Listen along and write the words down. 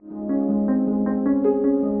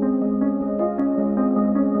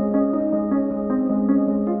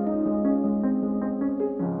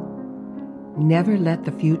Never let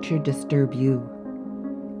the future disturb you.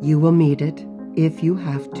 You will meet it, if you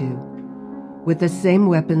have to, with the same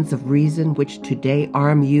weapons of reason which today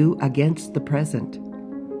arm you against the present.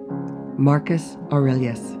 Marcus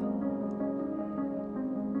Aurelius.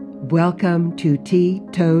 Welcome to Tea,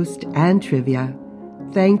 Toast, and Trivia.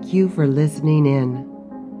 Thank you for listening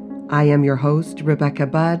in. I am your host, Rebecca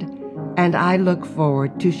Budd, and I look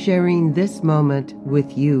forward to sharing this moment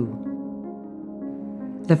with you.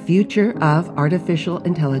 The future of artificial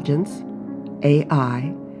intelligence,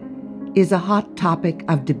 AI, is a hot topic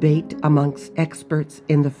of debate amongst experts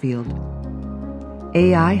in the field.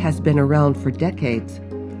 AI has been around for decades,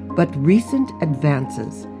 but recent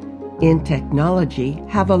advances in technology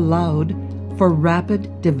have allowed for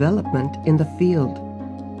rapid development in the field.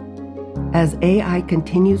 As AI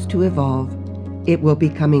continues to evolve, it will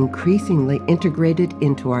become increasingly integrated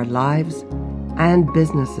into our lives and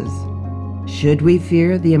businesses. Should we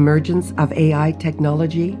fear the emergence of AI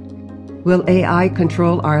technology? Will AI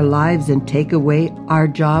control our lives and take away our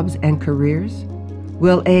jobs and careers?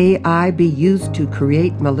 Will AI be used to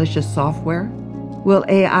create malicious software? Will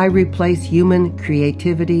AI replace human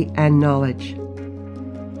creativity and knowledge?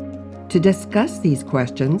 To discuss these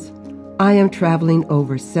questions, I am traveling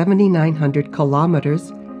over 7,900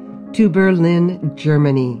 kilometers to Berlin,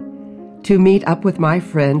 Germany, to meet up with my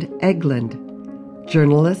friend Eglund,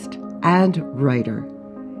 journalist and writer.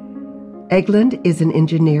 Eglund is an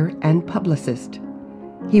engineer and publicist.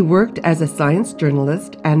 He worked as a science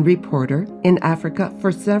journalist and reporter in Africa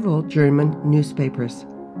for several German newspapers.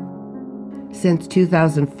 Since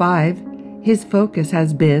 2005, his focus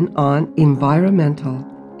has been on environmental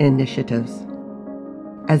initiatives.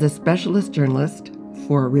 As a specialist journalist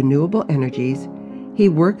for renewable energies, he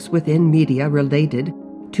works within media related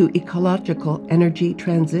to ecological energy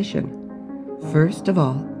transition. First of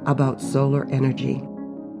all, about solar energy.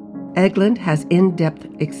 Eglund has in-depth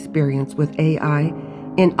experience with AI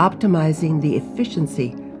in optimizing the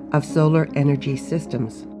efficiency of solar energy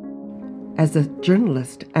systems. As a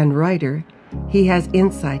journalist and writer, he has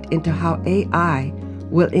insight into how AI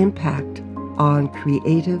will impact on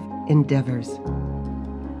creative endeavors.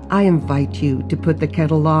 I invite you to put the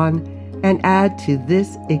kettle on and add to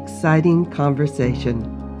this exciting conversation.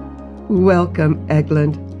 Welcome,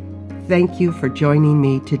 Eglund. Thank you for joining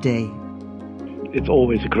me today. It's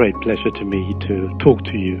always a great pleasure to me to talk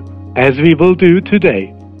to you, as we will do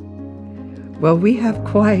today. Well, we have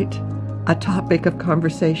quite a topic of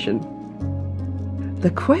conversation. The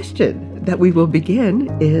question that we will begin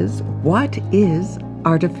is, what is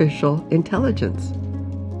artificial intelligence?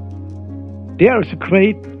 There is a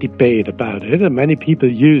great debate about it, and many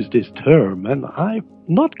people use this term, and I'm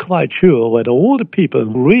not quite sure whether all the people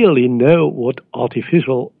really know what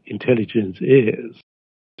artificial intelligence is.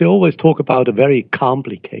 They always talk about a very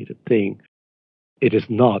complicated thing. It is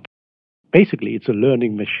not. Basically, it's a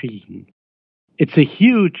learning machine. It's a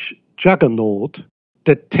huge juggernaut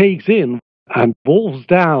that takes in and wolves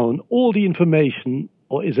down all the information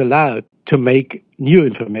or is allowed to make new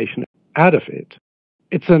information out of it.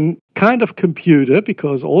 It's a kind of computer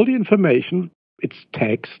because all the information, it's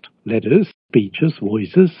text, letters, speeches,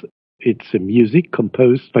 voices, it's music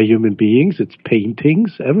composed by human beings, it's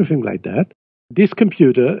paintings, everything like that. This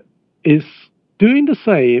computer is doing the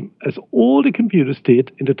same as all the computers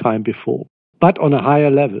did in the time before, but on a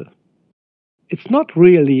higher level. It's not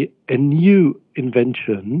really a new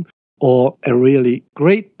invention or a really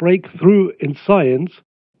great breakthrough in science.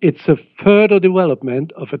 It's a further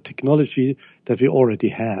development of a technology that we already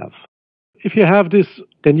have. If you have this,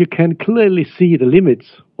 then you can clearly see the limits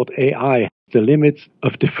of AI, the limits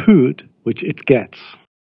of the food which it gets.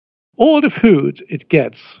 All the food it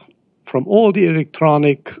gets from all the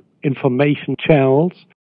electronic information channels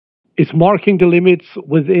is marking the limits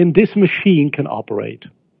within this machine can operate.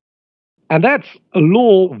 And that's a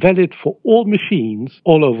law valid for all machines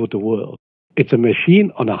all over the world. It's a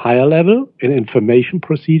machine on a higher level in information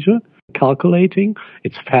procedure, calculating,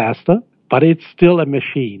 it's faster, but it's still a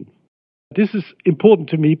machine. This is important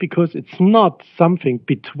to me because it's not something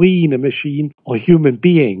between a machine or human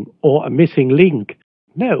being or a missing link.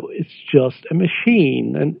 No, it's just a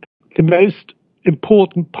machine. And the most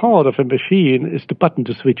important part of a machine is the button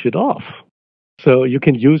to switch it off. So you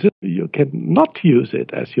can use it, you can not use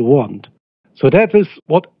it as you want. So that is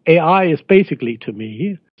what AI is basically to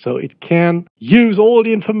me. So it can use all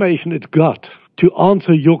the information it got to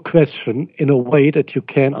answer your question in a way that you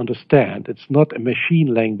can understand. It's not a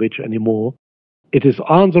machine language anymore. It is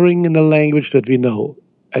answering in a language that we know.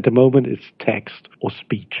 At the moment, it's text or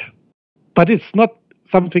speech. But it's not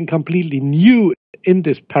something completely new in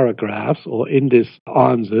these paragraphs or in these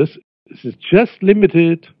answers. This is just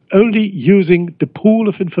limited only using the pool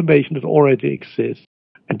of information that already exists.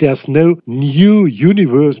 And there's no new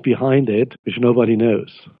universe behind it, which nobody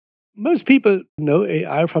knows. Most people know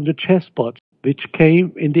AI from the chessbots, which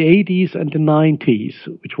came in the 80s and the 90s,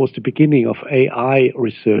 which was the beginning of AI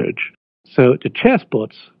research. So the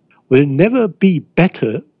chessbots will never be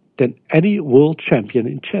better than any world champion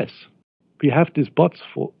in chess. We have these bots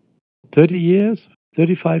for 30 years,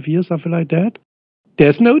 35 years, something like that.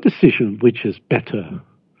 There's no decision which is better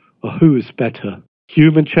or who is better,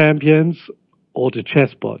 human champions or the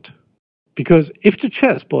chessbot. Because if the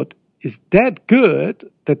chessbot is that good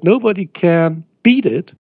that nobody can beat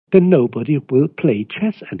it, then nobody will play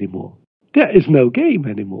chess anymore. There is no game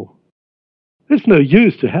anymore. There's no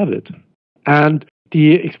use to have it. And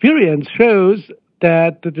the experience shows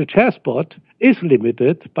that the chessbot is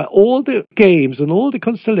limited by all the games and all the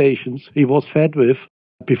constellations he was fed with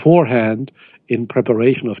beforehand in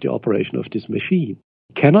preparation of the operation of this machine.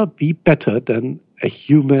 He cannot be better than a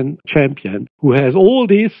human champion who has all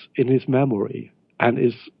this in his memory and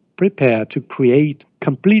is prepared to create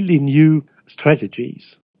completely new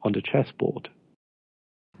strategies on the chessboard.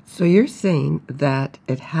 So you're saying that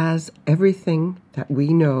it has everything that we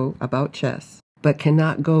know about chess, but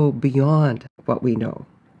cannot go beyond what we know.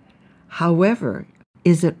 However,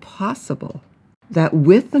 is it possible that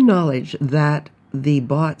with the knowledge that the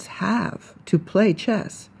bots have to play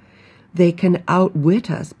chess, they can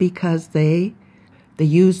outwit us because they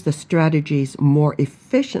use the strategies more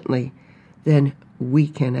efficiently than we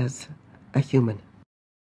can as a human?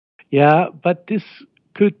 Yeah, but this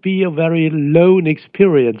could be a very lone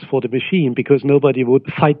experience for the machine because nobody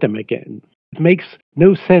would fight them again. It makes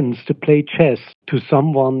no sense to play chess to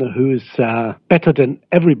someone who is better than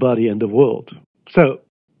everybody in the world. So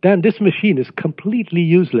then this machine is completely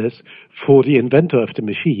useless for the inventor of the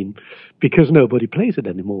machine because nobody plays it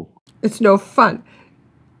anymore. It's no fun.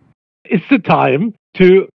 It's the time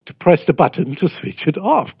to press the button to switch it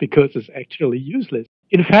off because it's actually useless.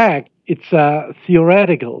 In fact, it's a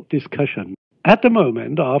theoretical discussion. At the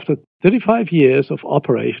moment, after 35 years of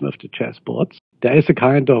operation of the chessbots, there is a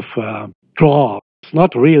kind of draw. It's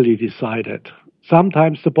not really decided.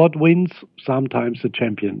 Sometimes the bot wins, sometimes the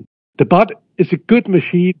champion. The bot is a good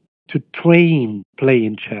machine to train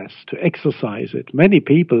playing chess, to exercise it. Many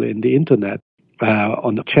people in the internet,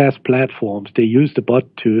 on the chess platforms, they use the bot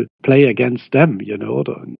to play against them,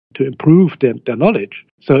 to improve their knowledge.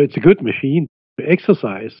 So it's a good machine to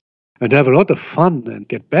exercise and have a lot of fun and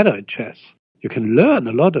get better at chess. You can learn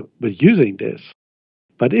a lot with using this.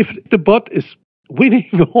 But if the bot is winning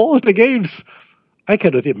all the games, I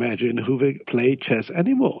cannot imagine who will play chess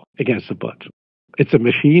anymore against the bot. It's a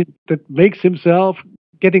machine that makes himself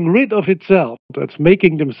getting rid of itself, that's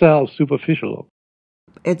making themselves superficial.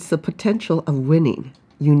 It's the potential of winning.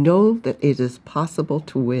 You know that it is possible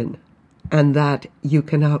to win and that you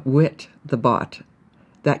can outwit the bot.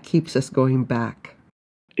 That keeps us going back.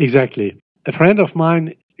 Exactly. A friend of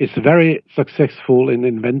mine is very successful in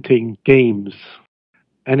inventing games.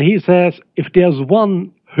 And he says if there's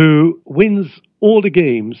one who wins all the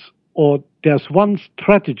games, or there's one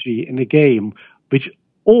strategy in a game which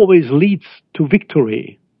always leads to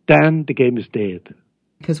victory, then the game is dead.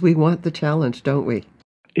 Because we want the challenge, don't we?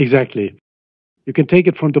 Exactly. You can take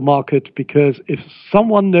it from the market because if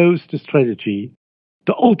someone knows the strategy,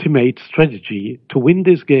 the ultimate strategy to win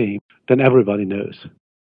this game, then everybody knows.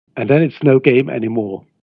 And then it's no game anymore.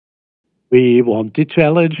 We want the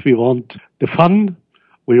challenge, we want the fun,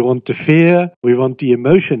 we want the fear, we want the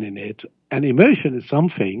emotion in it. And emotion is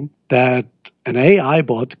something that an AI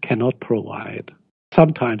bot cannot provide.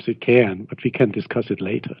 Sometimes it can, but we can discuss it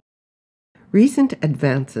later. Recent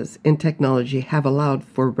advances in technology have allowed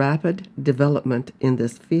for rapid development in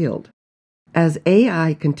this field. As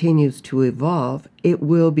AI continues to evolve, it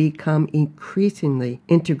will become increasingly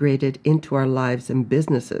integrated into our lives and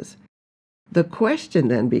businesses. The question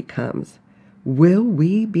then becomes, will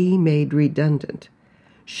we be made redundant?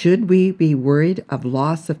 Should we be worried of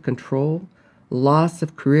loss of control, loss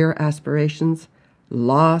of career aspirations,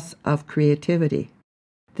 loss of creativity?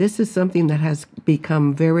 This is something that has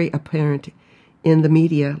become very apparent in the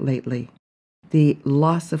media lately, the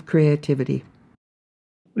loss of creativity.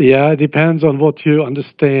 Yeah, it depends on what you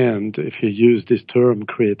understand if you use this term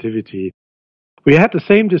creativity. We had the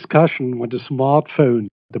same discussion when the smartphone,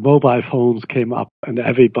 the mobile phones came up and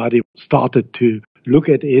everybody started to look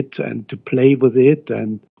at it and to play with it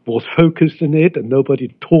and was focused in it and nobody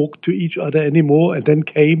talked to each other anymore. And then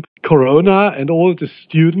came Corona and all the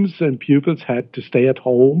students and pupils had to stay at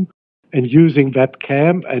home and using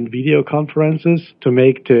webcam and video conferences to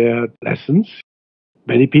make their lessons.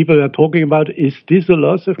 Many people are talking about, is this a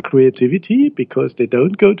loss of creativity because they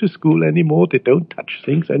don't go to school anymore, they don't touch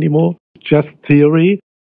things anymore, just theory?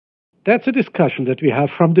 That's a discussion that we have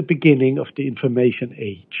from the beginning of the information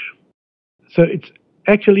age. So it's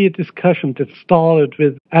actually a discussion that started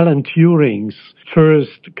with Alan Turing's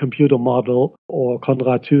first computer model, or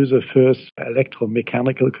Konrad Zuse's first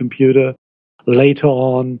electromechanical computer. Later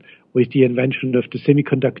on, with the invention of the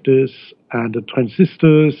semiconductors and the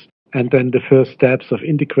transistors, and then the first steps of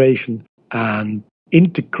integration and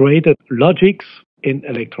integrated logics in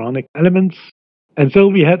electronic elements. And so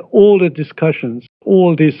we had all the discussions,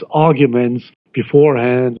 all these arguments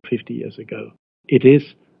beforehand 50 years ago. It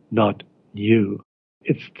is not new.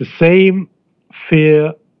 It's the same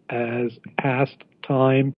fear as past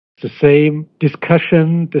time, the same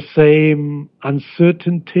discussion, the same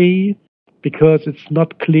uncertainty, because it's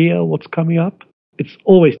not clear what's coming up. It's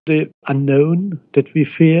always the unknown that we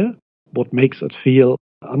fear, what makes us feel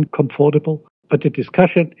uncomfortable. But the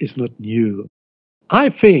discussion is not new. I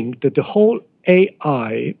think that the whole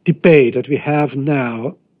AI debate that we have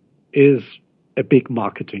now is a big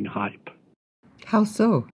marketing hype. How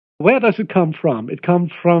so? Where does it come from? It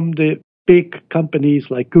comes from the big companies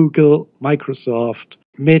like Google, Microsoft,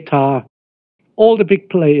 Meta, all the big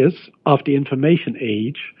players of the information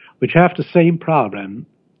age, which have the same problem.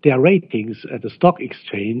 Their ratings at the stock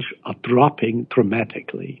exchange are dropping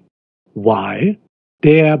dramatically. Why?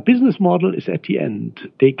 Their business model is at the end.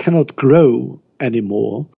 They cannot grow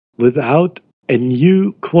anymore without a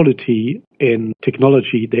new quality in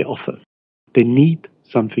technology they offer. They need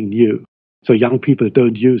something new. So young people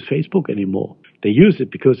don't use Facebook anymore. They use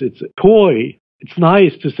it because it's a toy. It's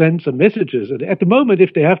nice to send some messages. And at the moment,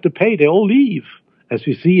 if they have to pay, they all leave, as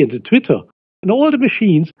we see in the Twitter. And all the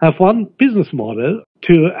machines have one business model: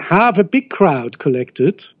 to have a big crowd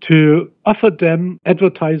collected, to offer them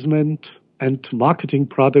advertisement and marketing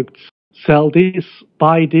products, sell this,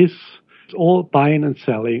 buy this. It's all buying and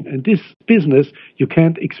selling. And this business you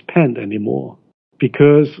can't expand anymore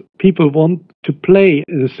because people want to play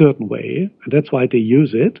in a certain way. And that's why they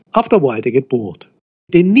use it. After a while, they get bored.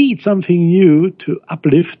 They need something new to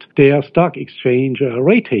uplift their stock exchange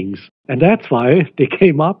ratings. And that's why they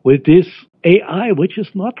came up with this AI, which is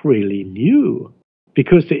not really new,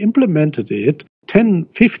 because they implemented it 10,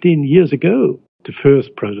 15 years ago, the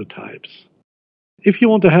first prototypes. If you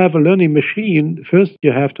want to have a learning machine, first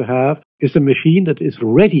you have to have is a machine that is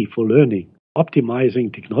ready for learning.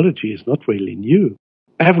 Optimizing technology is not really new.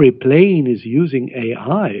 Every plane is using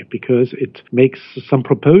AI because it makes some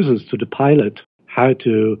proposals to the pilot how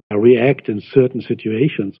to react in certain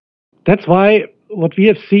situations. That's why what we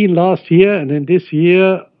have seen last year and in this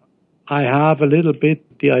year, I have a little bit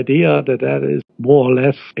the idea that that is more or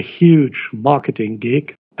less a huge marketing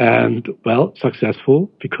gig and, well,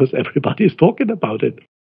 successful because everybody's talking about it.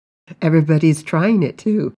 Everybody's trying it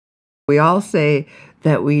too. We all say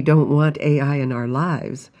that we don't want AI in our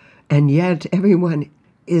lives, and yet everyone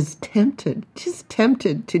is tempted, just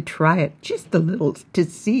tempted to try it just a little to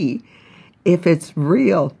see if it's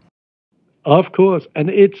real. Of course, and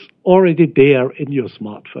it's already there in your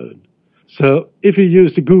smartphone. So if you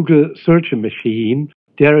use the Google search machine,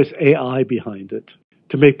 there is AI behind it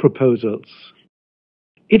to make proposals.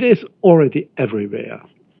 It is already everywhere,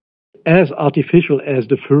 as artificial as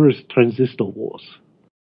the first transistor was.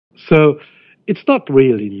 So it's not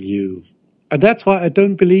really new. And that's why I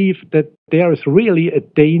don't believe that there is really a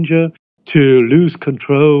danger to lose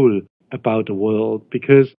control about the world,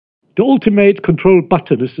 because the ultimate control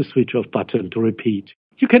button is the switch off button, to repeat.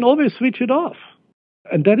 You can always switch it off.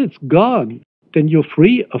 And then it's gone. Then you're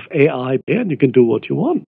free of AI and you can do what you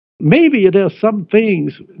want. Maybe there are some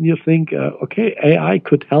things you think, okay, AI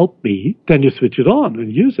could help me. Then you switch it on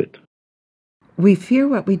and use it. We fear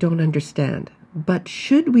what we don't understand. But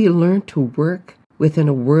should we learn to work within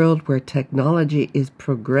a world where technology is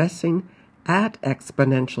progressing at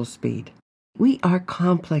exponential speed? We are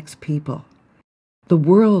complex people. The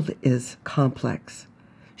world is complex.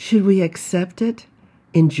 Should we accept it,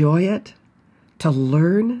 enjoy it, to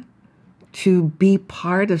learn, to be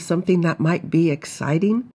part of something that might be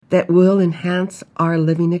exciting, that will enhance our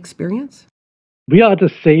living experience? We are at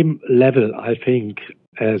the same level, I think,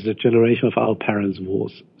 as the generation of our parents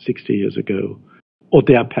was 60 years ago, or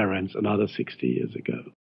their parents another 60 years ago.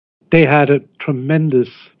 They had a tremendous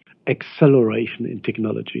acceleration in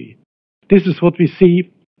technology. This is what we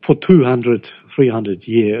see for 200, 300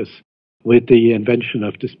 years with the invention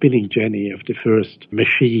of the spinning jenny, of the first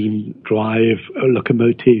machine drive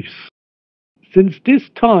locomotives. Since this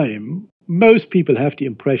time, most people have the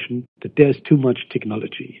impression that there's too much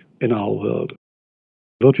technology in our world.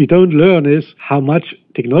 What we don't learn is how much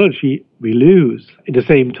technology we lose in the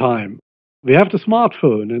same time. We have the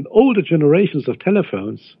smartphone and older generations of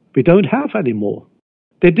telephones we don't have anymore.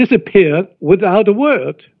 They disappeared without a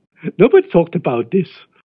word. Nobody talked about this.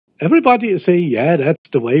 Everybody is saying, yeah, that's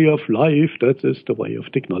the way of life, that is the way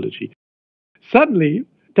of technology. Suddenly,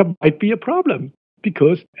 there might be a problem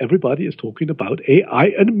because everybody is talking about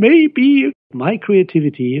AI and maybe my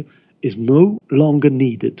creativity is no longer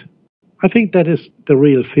needed. I think that is the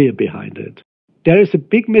real fear behind it. There is a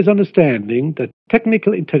big misunderstanding that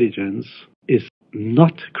technical intelligence is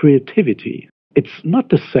not creativity. It's not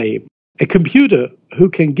the same. A computer who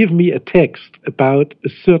can give me a text about a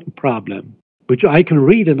certain problem, which I can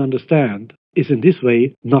read and understand, is in this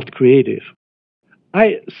way not creative.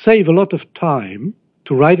 I save a lot of time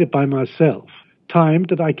to write it by myself, time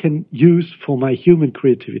that I can use for my human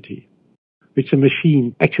creativity, which a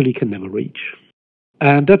machine actually can never reach.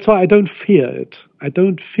 And that's why I don't fear it. I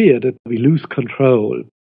don't fear that we lose control.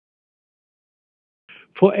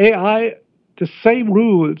 For AI, the same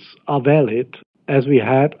rules are valid as we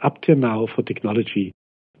had up till now for technology.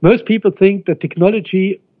 Most people think that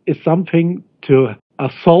technology is something to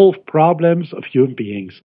solve problems of human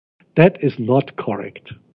beings. That is not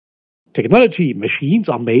correct. Technology machines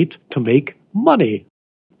are made to make money.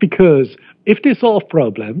 Because if they solve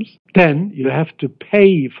problems, then you have to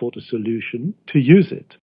pay for the solution to use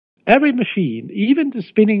it. Every machine, even the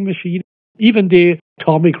spinning machine, even the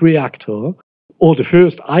atomic reactor, or the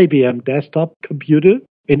first IBM desktop computer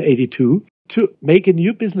in '82, to make a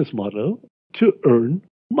new business model to earn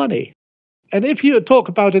money. And if you talk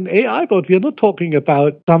about an AI bot, we are not talking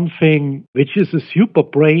about something which is a super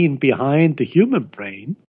brain behind the human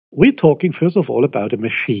brain. We're talking, first of all, about a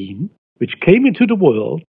machine which came into the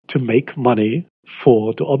world to make money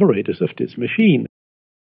for the operators of this machine.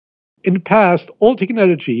 In the past, all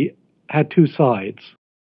technology had two sides.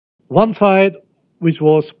 One side, which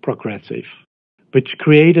was progressive, which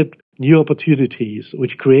created new opportunities,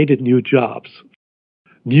 which created new jobs,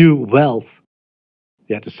 new wealth.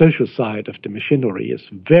 Yeah, the social side of the machinery is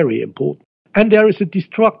very important. And there is a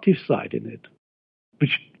destructive side in it,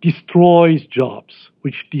 which destroys jobs,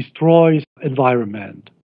 which destroys environment,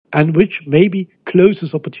 and which maybe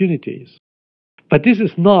closes opportunities. But this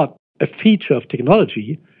is not a feature of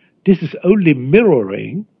technology. This is only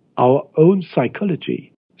mirroring our own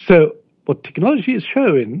psychology. So what technology is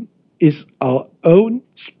showing is our own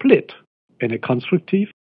split in a constructive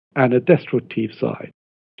and a destructive side.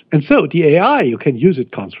 And so the AI, you can use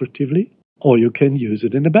it constructively or you can use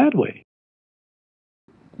it in a bad way.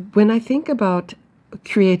 When I think about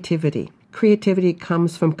creativity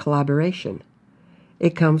comes from collaboration.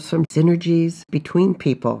 It comes from synergies between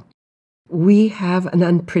people. We have an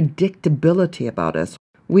unpredictability about us.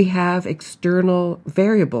 We have external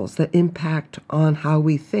variables that impact on how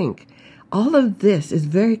we think. All of this is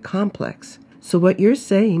very complex. So what you're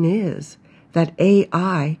saying is that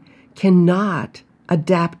AI cannot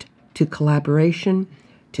adapt to collaboration,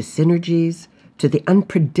 to synergies, to the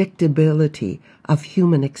unpredictability of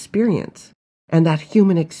human experience. And that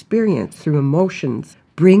human experience through emotions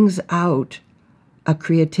brings out a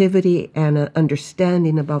creativity and an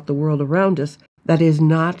understanding about the world around us that is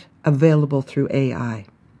not available through AI.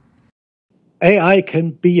 AI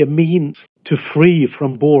can be a means to free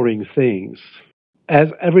from boring things, as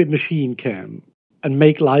every machine can, and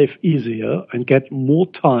make life easier and get more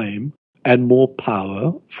time and more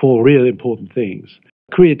power for real important things.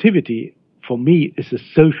 Creativity, for me, is a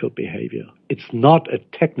social behavior. It's not a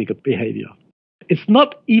technical behavior. It's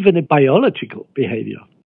not even a biological behavior.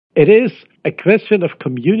 It is a question of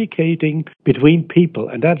communicating between people,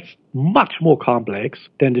 and that's much more complex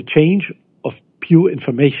than the change of pure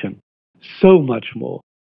information. So much more.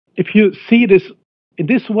 If you see this in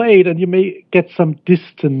this way, then you may get some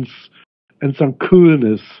distance and some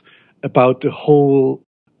coolness about the whole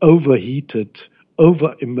overheated,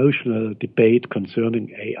 over-emotional debate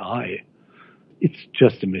concerning AI. It's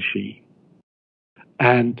just a machine.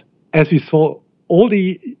 And as we saw all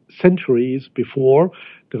the centuries before,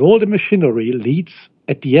 that all the machinery leads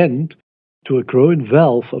at the end to a growing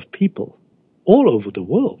wealth of people all over the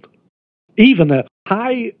world. Even a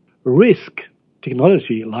high-risk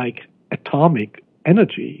technology like atomic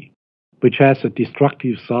energy, which has a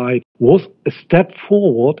destructive side, was a step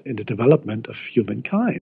forward in the development of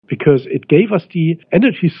humankind because it gave us the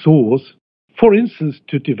energy source, for instance,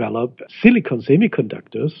 to develop silicon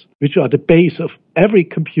semiconductors, which are the base of every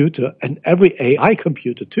computer and every AI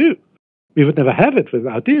computer too. We would never have it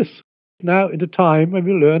without this. Now, in the time when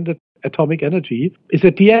we learn that atomic energy is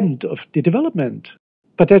at the end of the development.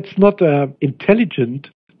 But that's not an intelligent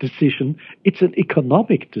decision. It's an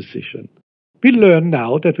economic decision. We learn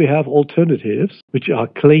now that we have alternatives which are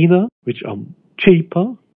cleaner, which are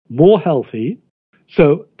cheaper, more healthy.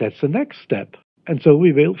 So that's the next step. And so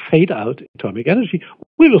we will fade out atomic energy.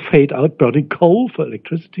 We will fade out burning coal for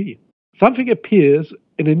electricity. Something appears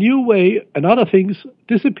in a new way and other things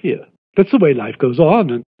disappear. That's the way life goes on.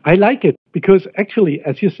 And I like it because actually,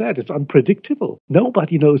 as you said, it's unpredictable.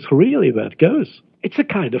 Nobody knows really where it goes. It's a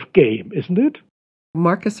kind of game, isn't it?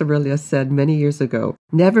 Marcus Aurelius said many years ago,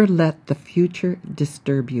 "Never let the future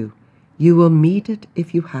disturb you. You will meet it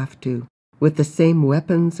if you have to, with the same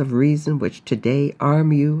weapons of reason which today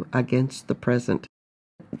arm you against the present."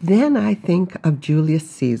 Then I think of Julius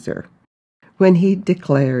Caesar, when he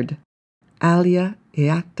declared, "Alia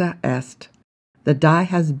iacta est," the die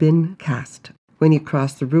has been cast, when he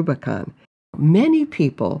crossed the Rubicon. Many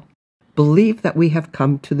people believe that we have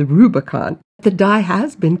come to the Rubicon. The die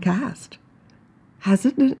has been cast,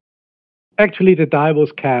 hasn't it? Actually, the die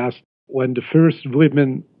was cast when the first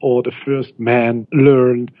women or the first man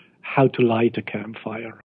learned how to light a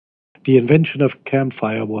campfire. The invention of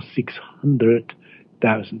campfire was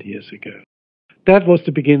 600,000 years ago. That was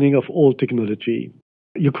the beginning of all technology.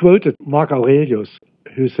 You quoted Marcus Aurelius,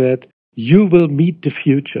 who said, "You will meet the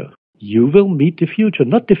future. You will meet the future.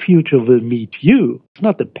 Not the future will meet you." It's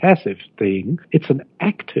not a passive thing. It's an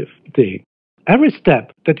active thing. Every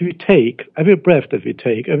step that we take, every breath that we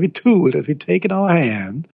take, every tool that we take in our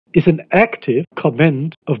hand is an active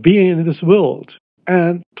comment of being in this world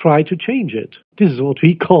and try to change it. This is what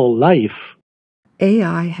we call life.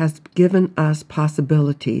 AI has given us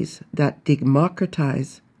possibilities that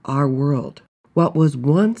democratize our world. What was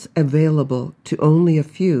once available to only a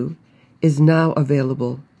few is now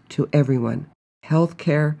available to everyone.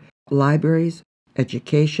 Healthcare, libraries,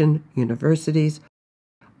 education, universities,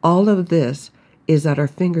 all of this is at our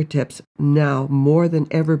fingertips now more than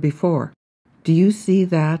ever before. Do you see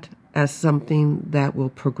that as something that will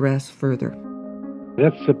progress further?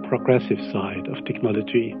 That's the progressive side of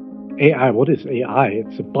technology. AI, what is AI?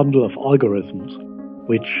 It's a bundle of algorithms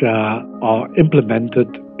which are implemented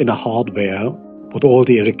in a hardware, what all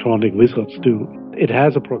the electronic wizards do. It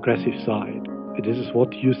has a progressive side. This is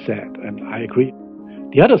what you said, and I agree.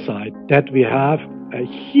 The other side, that we have a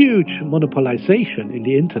huge monopolization in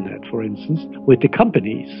the internet, for instance, with the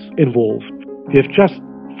companies involved. We have just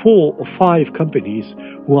 4 or 5 companies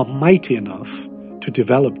who are mighty enough to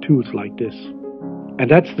develop tools like this. And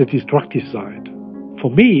that's the destructive side. For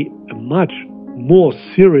me, a much more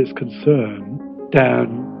serious concern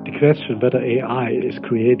than the question whether AI is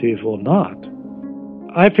creative or not.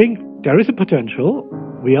 I think there is a potential.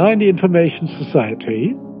 We are in the information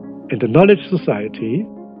society, in the knowledge society,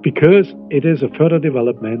 because it is a further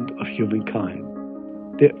development of humankind.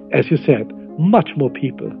 As you said, much more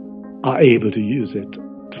people are able to use it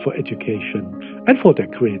for education and for their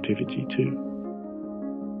creativity too.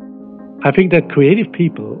 I think that creative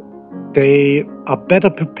people, they are better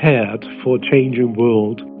prepared for a changing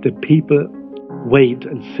world than people wait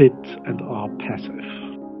and sit and are passive.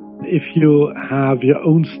 If you have your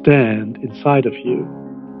own stand inside of you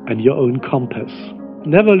and your own compass,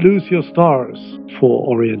 never lose your stars for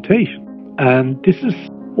orientation. And this is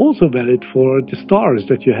also valid for the stars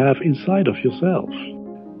that you have inside of yourself.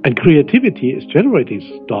 And creativity is generating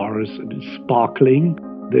stars, and it's sparkling,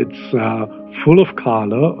 it's full of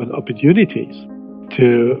color and opportunities.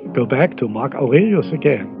 To go back to Marcus Aurelius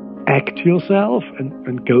again, act yourself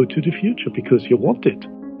and go to the future because you want it.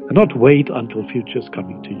 And not wait until future's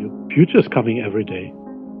coming to you. Future's coming every day.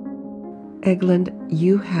 Eglund,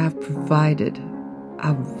 you have provided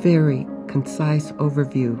a very concise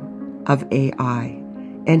overview of AI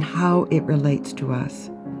and how it relates to us.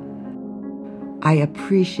 I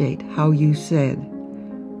appreciate how you said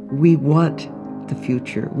we want the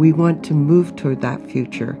future. We want to move toward that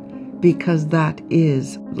future because that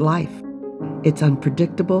is life. It's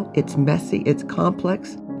unpredictable, it's messy, it's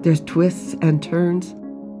complex, there's twists and turns,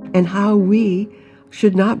 and how we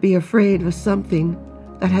should not be afraid of something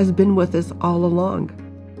that has been with us all along.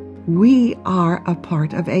 We are a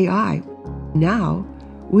part of AI. Now,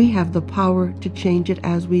 we have the power to change it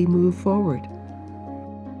as we move forward.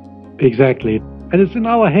 Exactly. And it's in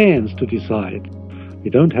our hands to decide. We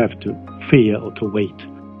don't have to fear or to wait.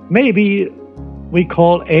 Maybe we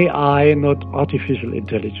call AI not artificial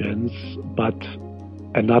intelligence, but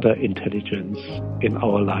another intelligence in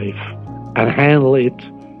our life and handle it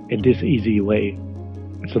in this easy way.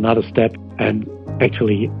 It's another step and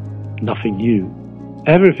actually nothing new.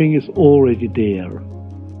 Everything is already there.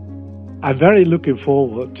 I'm very looking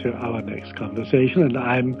forward to our next conversation, and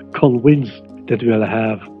I'm convinced that we'll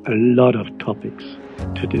have a lot of topics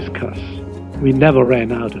to discuss. We never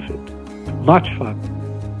ran out of it. Much fun.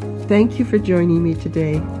 thank you for joining me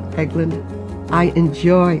today, Eglund. I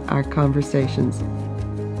enjoy our conversations.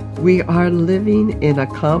 We are living in a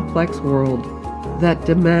complex world that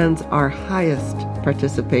demands our highest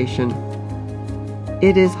participation.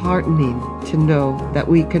 It is heartening to know that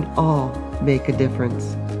we can all make a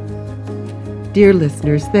difference. Dear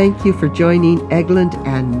listeners, thank you for joining Eglund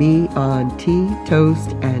and me on Tea,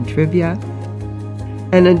 Toast, and Trivia.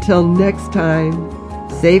 And until next time,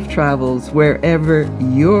 safe travels wherever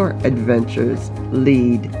your adventures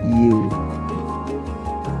lead you.